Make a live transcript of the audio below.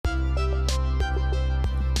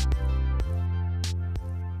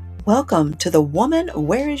Welcome to the Woman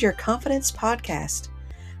Where Is Your Confidence podcast.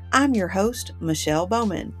 I'm your host, Michelle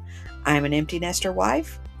Bowman. I'm an empty nester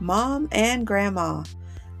wife, mom, and grandma.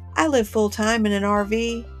 I live full-time in an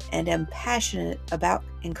RV and am passionate about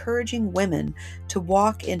encouraging women to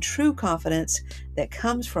walk in true confidence that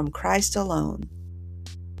comes from Christ alone.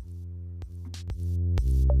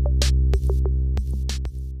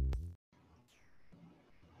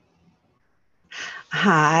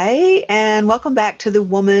 Hi, and welcome back to the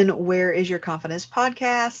Woman Where Is Your Confidence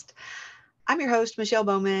podcast. I'm your host, Michelle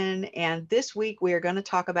Bowman, and this week we are going to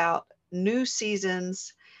talk about new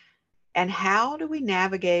seasons and how do we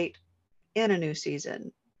navigate in a new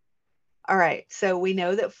season. All right, so we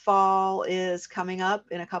know that fall is coming up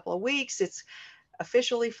in a couple of weeks. It's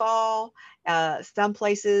officially fall. Some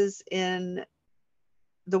places in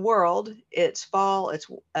the world, it's fall, it's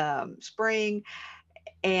spring,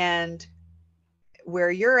 and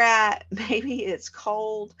where you're at, maybe it's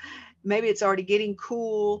cold, maybe it's already getting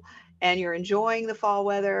cool, and you're enjoying the fall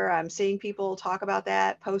weather. I'm seeing people talk about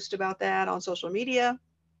that, post about that on social media.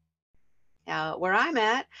 Where I'm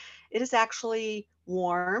at, it is actually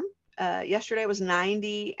warm. Yesterday was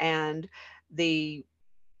 90, and the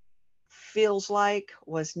feels like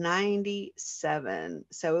was 97.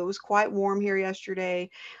 So it was quite warm here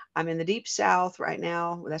yesterday. I'm in the deep south right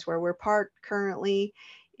now. That's where we're parked currently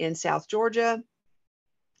in South Georgia.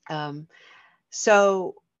 Um,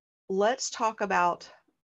 so let's talk about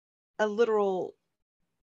a literal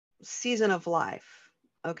season of life.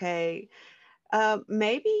 Okay.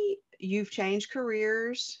 Maybe you've changed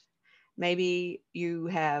careers. Maybe you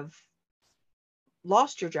have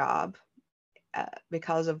lost your job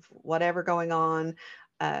because of whatever going on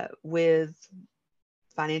with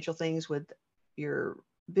financial things with your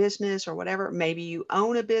business or whatever. Maybe you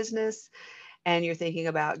own a business and you're thinking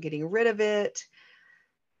about getting rid of it.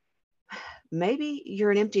 Maybe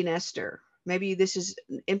you're an empty nester. Maybe this is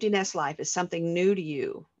empty nest life is something new to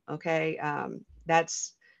you. Okay.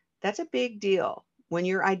 That's a big deal when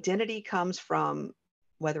your identity comes from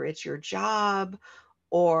whether it's your job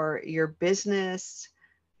or your business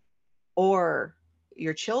or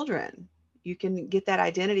your children. You can get that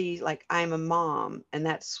identity like I'm a mom, and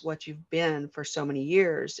that's what you've been for so many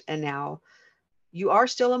years. And now you are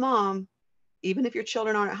still a mom, even if your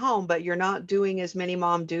children aren't at home, but you're not doing as many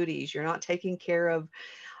mom duties. You're not taking care of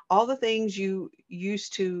all the things you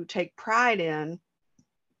used to take pride in.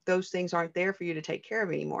 Those things aren't there for you to take care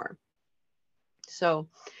of anymore. So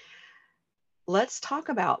let's talk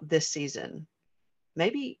about this season.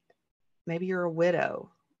 Maybe, maybe you're a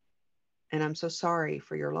widow, and I'm so sorry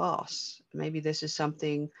for your loss. Maybe this is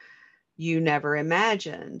something you never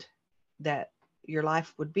imagined that your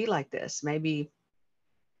life would be like this. Maybe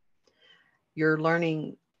you're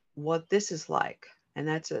learning what this is like, and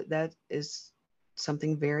that is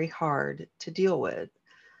something very hard to deal with.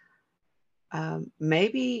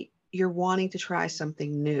 Maybe you're wanting to try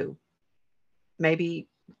something new. Maybe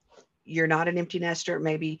you're not an empty nester.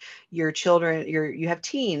 Maybe your children, you have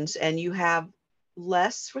teens and you have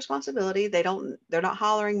less responsibility. They're not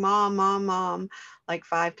hollering mom, mom, mom like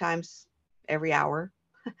 5 times every hour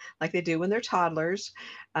like they do when they're toddlers.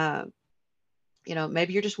 Um,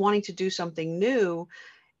 maybe you're just wanting to do something new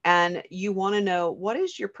and you want to know what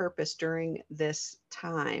is your purpose during this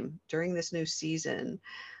time, during this new season.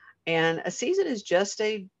 And a season is just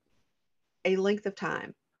a length of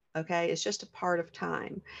time. Okay. It's just a part of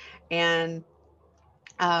time. And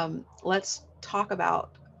let's talk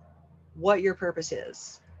about what your purpose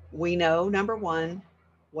is. We know, number one,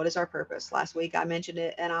 what is our purpose? Last week I mentioned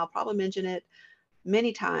it, and I'll probably mention it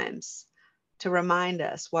many times to remind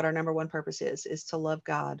us what our number one purpose is to love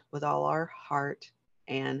God with all our heart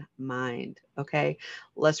and mind. Okay.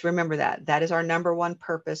 Let's remember that. That is our number one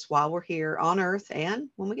purpose while we're here on earth and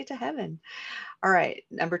when we get to heaven. All right.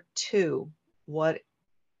 Number two, what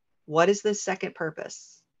is the second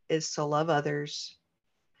purpose? Is to love others.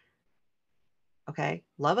 Okay.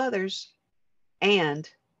 Love others and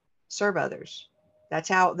serve others.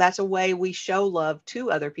 That's a way we show love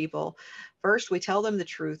to other people. First, we tell them the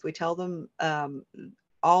truth. We tell them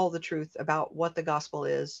all the truth about what the gospel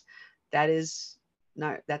is. That's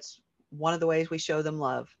one of the ways we show them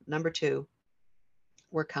love. Number two,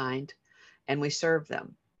 we're kind and we serve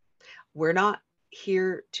them. We're not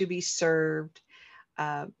here to be served.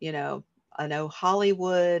 I know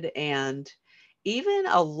Hollywood and even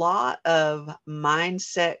a lot of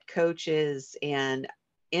mindset coaches and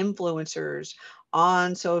influencers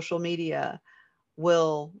on social media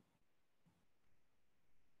will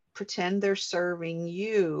pretend they're serving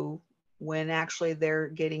you when actually they're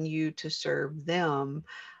getting you to serve them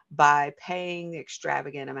by paying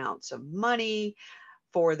extravagant amounts of money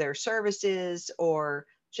for their services, or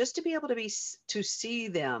just to be able to to see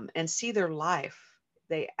them and see their life.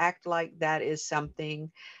 They act like that is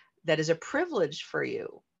something that is a privilege for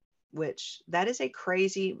you, which that is a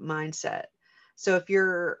crazy mindset. So if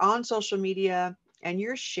you're on social media and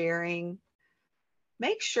you're sharing,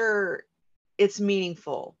 make sure it's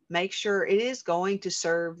meaningful. Make sure it is going to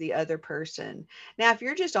serve the other person. Now, if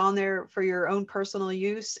you're just on there for your own personal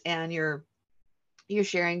use and you're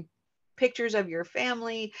sharing pictures of your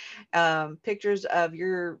family, pictures of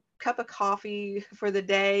your cup of coffee for the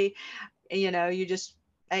day, you just,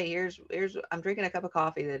 hey, here's I'm drinking a cup of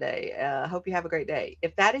coffee today. Hope you have a great day.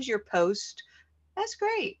 If that is your post, that's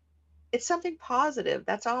great. It's something positive.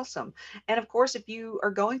 That's awesome. And of course, if you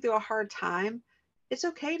are going through a hard time, it's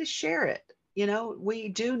okay to share it. We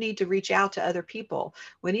do need to reach out to other people.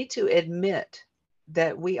 We need to admit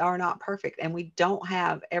that we are not perfect and we don't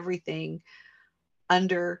have everything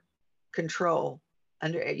under control.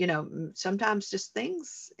 Sometimes just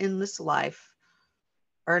things in this life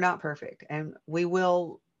are not perfect, and we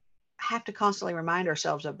will have to constantly remind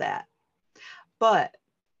ourselves of that. But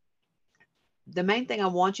the main thing I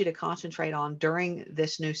want you to concentrate on during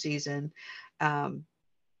this new season, um,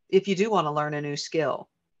 if you do want to learn a new skill,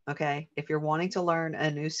 okay, if you're wanting to learn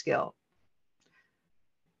a new skill,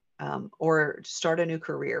 or start a new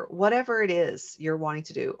career, whatever it is you're wanting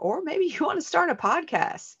to do, or maybe you want to start a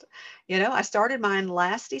podcast. I started mine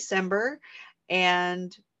last December,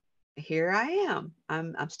 and here I am.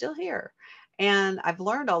 I'm still here, and I've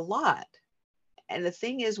learned a lot. And the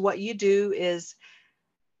thing is, what you do is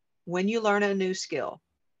when you learn a new skill,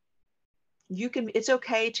 it's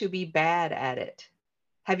okay to be bad at it.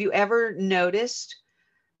 Have you ever noticed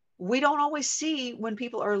we don't always see when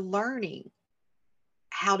people are learning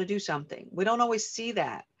how to do something? We don't always see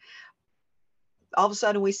that. All of a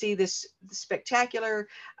sudden we see this spectacular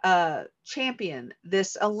champion,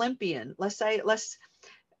 this Olympian. Let's say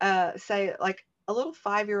like a little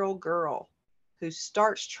 5-year-old girl who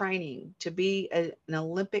starts training to be an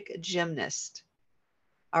Olympic gymnast.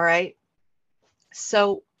 All right.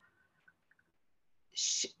 So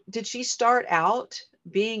did she start out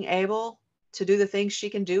being able to do the things she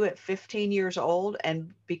can do at 15 years old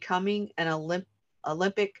and becoming an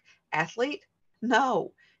Olympic athlete?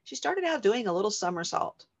 No, she started out doing a little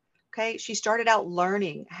somersault. Okay. She started out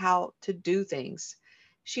learning how to do things.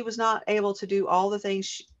 She was not able to do all the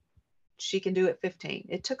things she can do at 15.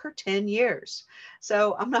 It took her 10 years.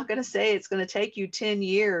 So I'm not going to say it's going to take you 10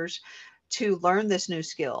 years to learn this new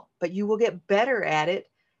skill, but you will get better at it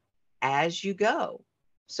as you go.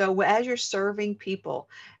 So as you're serving people,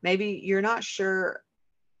 maybe you're not sure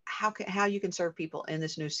how you can serve people in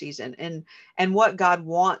this new season, and what God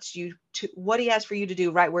wants you to, what he has for you to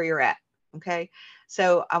do right where you're at. Okay.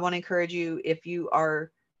 So I want to encourage you, if you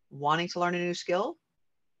are wanting to learn a new skill,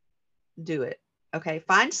 do it. Okay.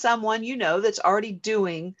 Find someone that's already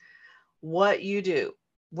doing what you do,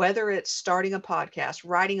 whether it's starting a podcast,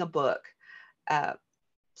 writing a book, uh,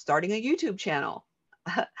 starting a YouTube channel.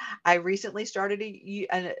 I recently started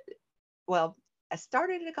well, I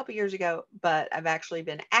started it a couple years ago, but I've actually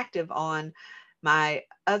been active on my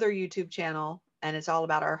other YouTube channel, and it's all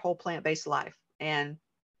about our whole plant-based life. And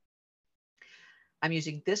I'm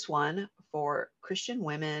using this one for Christian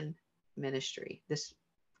women ministry. This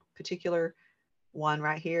particular one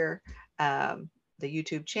right here, the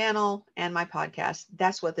YouTube channel and my podcast,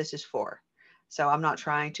 that's what this is for. So I'm not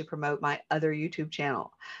trying to promote my other YouTube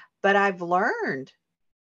channel, but I've learned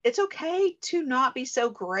it's okay to not be so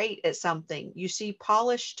great at something. You see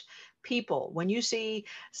polished people. When you see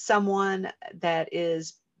someone that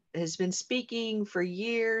has been speaking for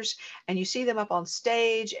years, and you see them up on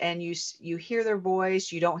stage and you hear their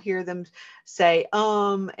voice, you don't hear them say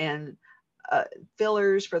and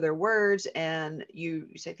fillers for their words, and you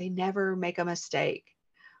say they never make a mistake.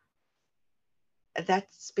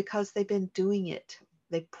 That's because they've been doing it.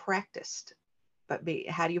 They practiced. But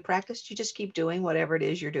how do you practice? You just keep doing whatever it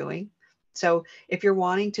is you're doing. So if you're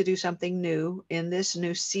wanting to do something new in this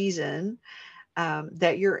new season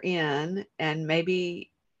that you're in, and maybe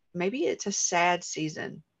it's a sad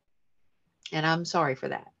season, and I'm sorry for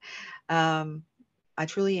that. Um, I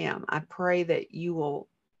truly am. I pray that you will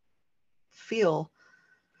feel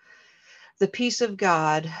the peace of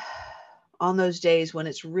God on those days when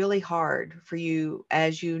it's really hard for you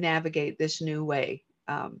as you navigate this new way.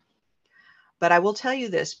 But I will tell you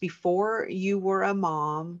this, before you were a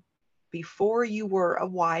mom, before you were a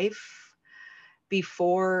wife,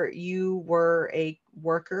 before you were a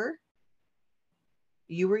worker,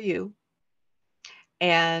 you were you.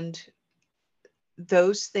 And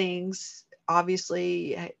those things,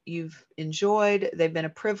 obviously, you've enjoyed, they've been a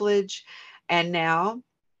privilege. And now,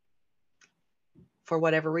 for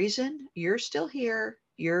whatever reason, you're still here.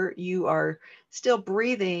 You are still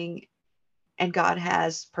breathing, and God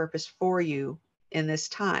has purpose for you in this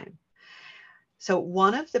time. So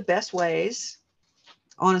one of the best ways,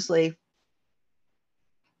 honestly,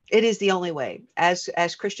 it is the only way as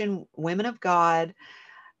Christian women of God,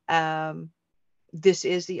 um, this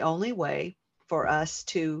is the only way for us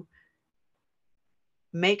to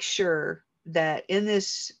make sure that in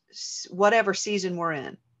this whatever season we're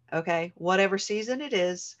in, okay, whatever season it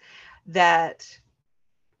is, that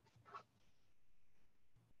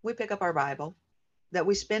we pick up our Bible, that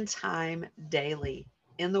we spend time daily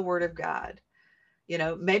in the Word of God. You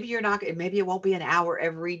know, maybe you're not, maybe it won't be an hour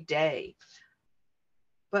every day,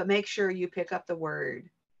 but make sure you pick up the Word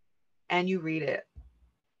and you read it.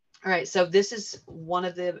 All right. So this is one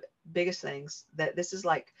of the biggest things that this is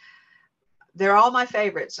like, they're all my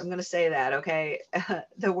favorites. I'm going to say that. Okay.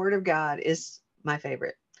 The Word of God is my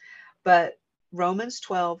favorite, but Romans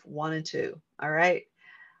 12, 1 and 2. All right.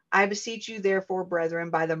 I beseech you, therefore, brethren,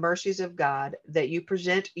 by the mercies of God, that you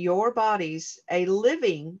present your bodies a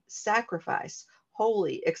living sacrifice,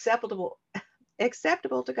 holy, acceptable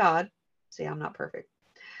to God. See, I'm not perfect,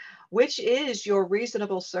 which is your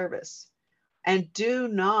reasonable service. And do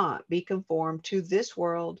not be conformed to this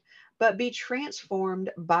world, but be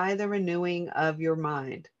transformed by the renewing of your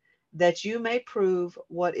mind, that you may prove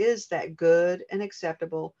what is that good and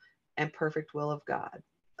acceptable and perfect will of God.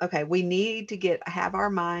 Okay, we need to have our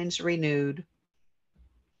minds renewed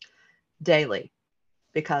daily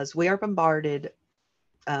because we are bombarded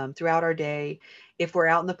throughout our day. If we're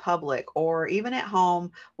out in the public or even at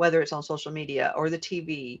home, whether it's on social media or the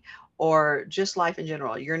TV or just life in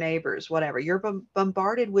general, your neighbors, whatever, you're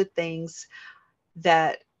bombarded with things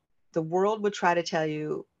that the world would try to tell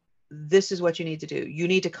you, this is what you need to do. You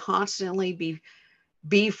need to constantly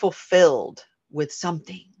be fulfilled with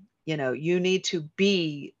something. You know, you need to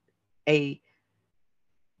be a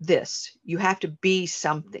this. You have to be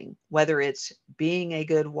something, whether it's being a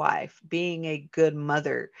good wife, being a good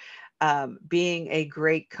mother, being a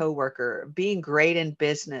great coworker, being great in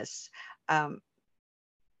business. Um,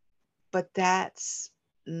 but that's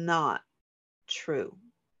not true.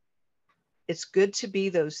 It's good to be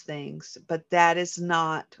those things, but that is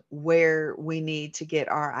not where we need to get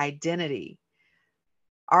our identity.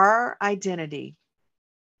 Our identity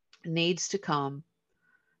needs to come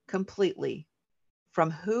completely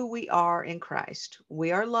from who we are in Christ.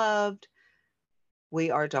 We are loved.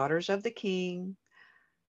 We are daughters of the King.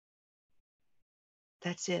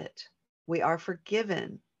 That's it. We are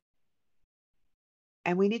forgiven.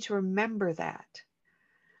 And we need to remember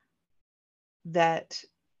that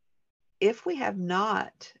if we have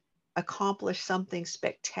not accomplished something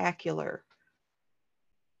spectacular,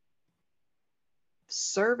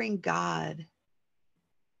 serving God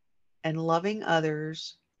and loving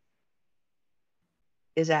others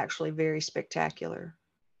is actually very spectacular.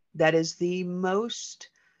 That is the most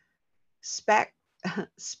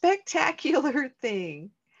spectacular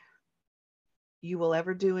thing you will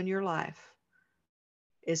ever do in your life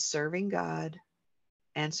is serving God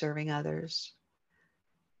and serving others.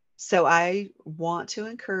 So I want to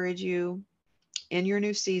encourage you in your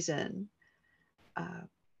new season, uh,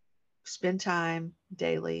 spend time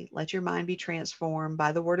daily. Let your mind be transformed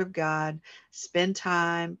by the word of God. Spend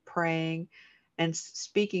time praying and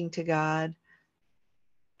speaking to God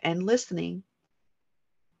and listening,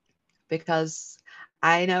 because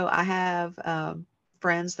I know I have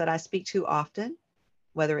friends that I speak to often,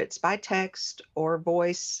 whether it's by text or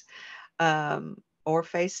voice, or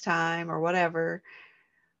FaceTime or whatever.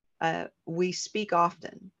 We speak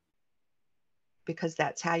often because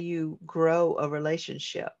that's how you grow a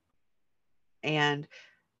relationship. And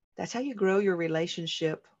that's how you grow your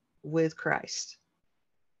relationship with Christ.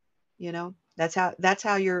 You know, that's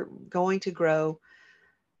how you're going to grow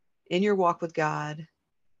in your walk with God,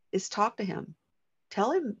 is talk to him.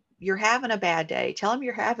 Tell him you're having a bad day. Tell him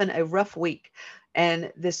you're having a rough week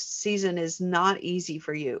and this season is not easy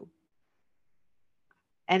for you.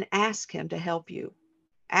 And ask him to help you.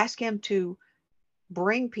 Ask him to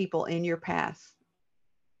bring people in your path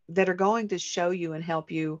that are going to show you and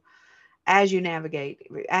help you as you navigate.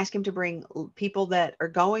 Ask him to bring people that are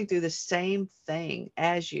going through the same thing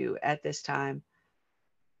as you at this time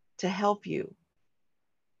to help you.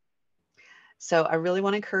 So I really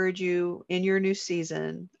want to encourage you in your new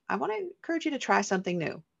season. I want to encourage you to try something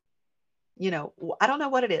new. You know, I don't know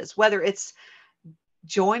what it is, whether it's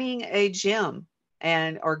joining a gym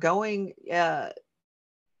and or going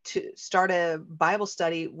to start a Bible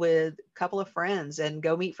study with a couple of friends and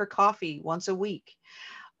go meet for coffee once a week,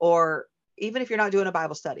 or even if you're not doing a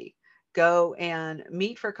Bible study, go and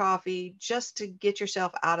meet for coffee just to get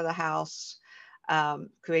yourself out of the house.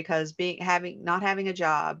 Because not having a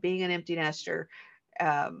job, being an empty nester,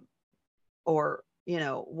 um, or,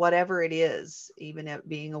 whatever it is, even if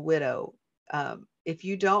being a widow, if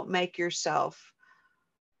you don't make yourself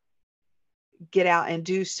get out and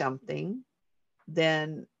do something,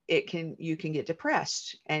 then you can get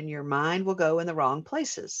depressed and your mind will go in the wrong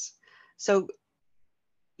places. So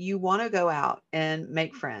you want to go out and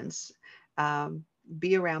make friends, um,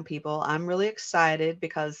 be around people. I'm really excited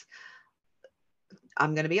because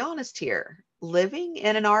I'm going to be honest here. Living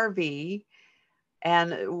in an RV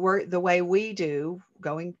and work the way we do,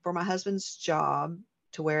 going for my husband's job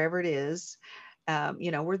to wherever it is,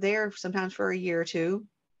 we're there sometimes for a year or two,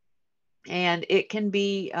 and it can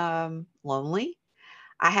be lonely.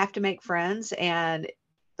 I have to make friends, and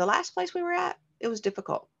the last place we were at, it was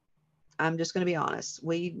difficult. I'm just going to be honest.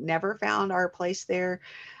 We never found our place there.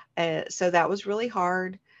 So that was really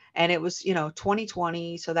hard. And it was,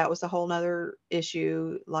 2020. So that was a whole nother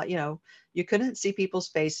issue. Like, you couldn't see people's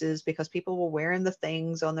faces because people were wearing the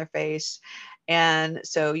things on their face. And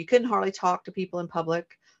so you couldn't hardly talk to people in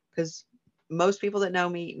public because most people that know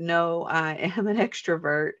me know I am an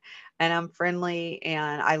extrovert and I'm friendly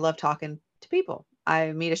and I love talking to people.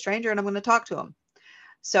 I meet a stranger and I'm going to talk to them.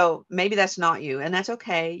 So maybe that's not you, and that's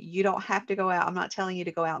okay. You don't have to go out. I'm not telling you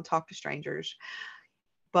to go out and talk to strangers,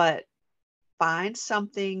 but find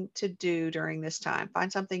something to do during this time.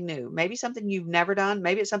 Find something new. Maybe something you've never done.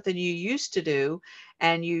 Maybe it's something you used to do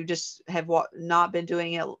and you just have not been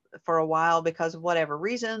doing it for a while because of whatever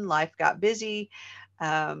reason. Life got busy.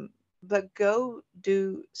 Um, but go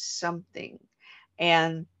do something.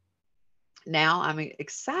 And now I'm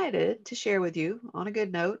excited to share with you on a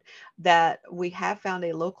good note that we have found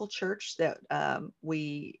a local church that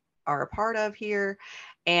we are a part of here.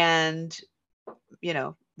 And,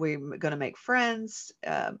 we're going to make friends.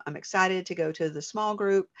 I'm excited to go to the small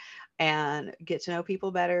group and get to know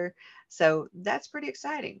people better. So that's pretty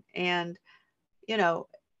exciting. And, you know,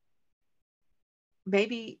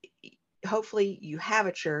 maybe hopefully you have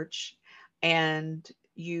a church and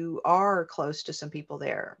you are close to some people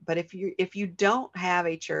there. But if you don't have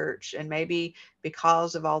a church, and maybe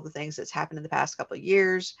because of all the things that's happened in the past couple of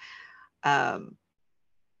years, um,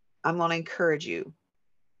 I'm going to encourage you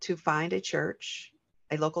to find a church,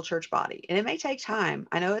 a local church body. And it may take time.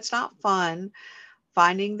 I know it's not fun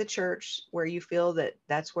finding the church where you feel that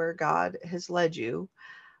that's where God has led you,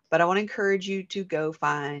 but I want to encourage you to go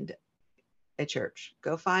find a church.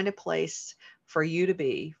 Go find a place for you to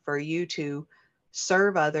be, for you to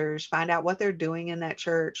serve others, find out what they're doing in that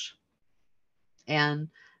church, and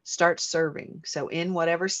start serving. So, in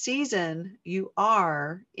whatever season you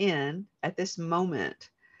are in at this moment,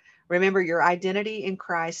 remember your identity in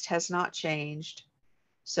Christ has not changed.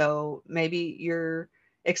 So, maybe you're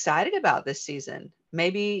excited about this season.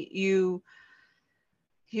 Maybe you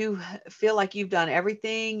feel like you've done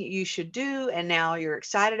everything you should do and now you're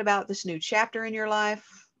excited about this new chapter in your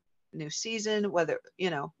life, new season, whether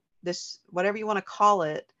this, whatever you want to call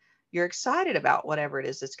it, you're excited about whatever it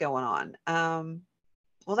is that's going on.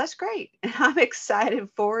 Well, that's great. I'm excited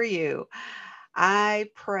for you. I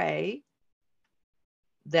pray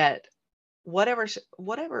that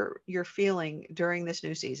whatever you're feeling during this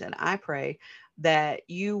new season, I pray that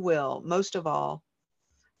you will, most of all,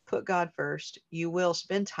 put God first. You will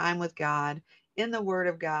spend time with God in the Word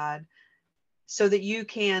of God so that you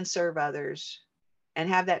can serve others and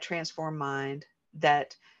have that transformed mind,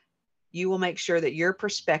 that you will make sure that your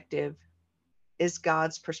perspective is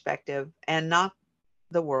God's perspective and not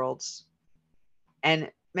the world's.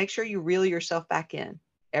 And make sure you reel yourself back in.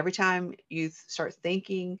 Every time you start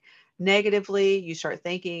thinking negatively, you start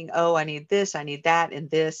thinking, oh, I need this, I need that, and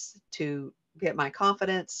this to get my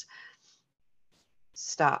confidence.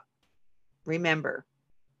 Stop. Remember,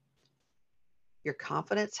 your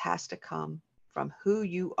confidence has to come from who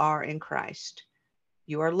you are in Christ.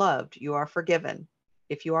 You are loved. You are forgiven.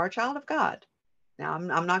 If you are a child of God. Now, I'm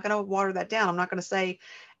not going to water that down. I'm not going to say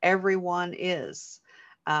everyone is.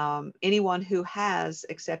 Anyone who has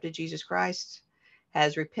accepted Jesus Christ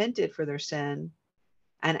has repented for their sin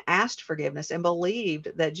and asked forgiveness and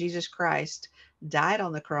believed that Jesus Christ died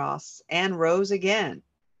on the cross and rose again.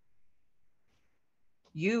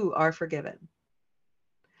 You are forgiven.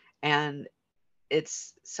 And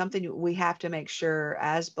it's something we have to make sure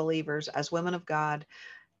as believers, as women of God,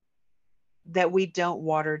 that we don't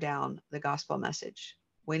water down the gospel message.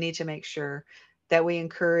 We need to make sure that we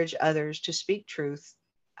encourage others to speak truth.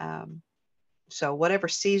 Um, so, whatever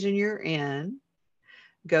season you're in,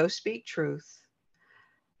 go speak truth.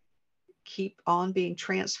 Keep on being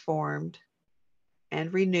transformed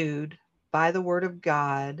and renewed by the Word of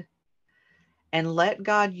God, and let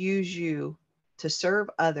God use you to serve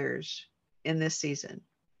others in this season.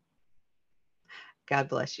 God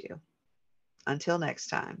bless you. Until next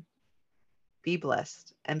time, be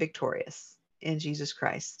blessed and victorious in Jesus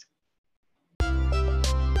Christ.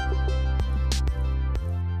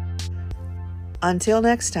 Until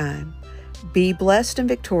next time, be blessed and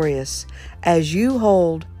victorious as you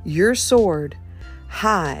hold your sword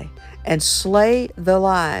high and slay the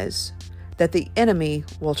lies that the enemy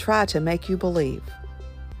will try to make you believe.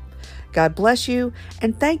 God bless you,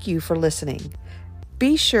 and thank you for listening.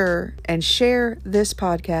 Be sure and share this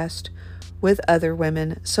podcast with other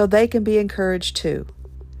women so they can be encouraged too.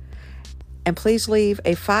 And please leave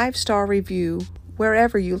a 5-star review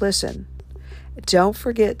wherever you listen. Don't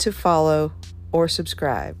forget to follow or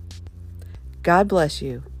subscribe. God bless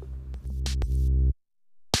you.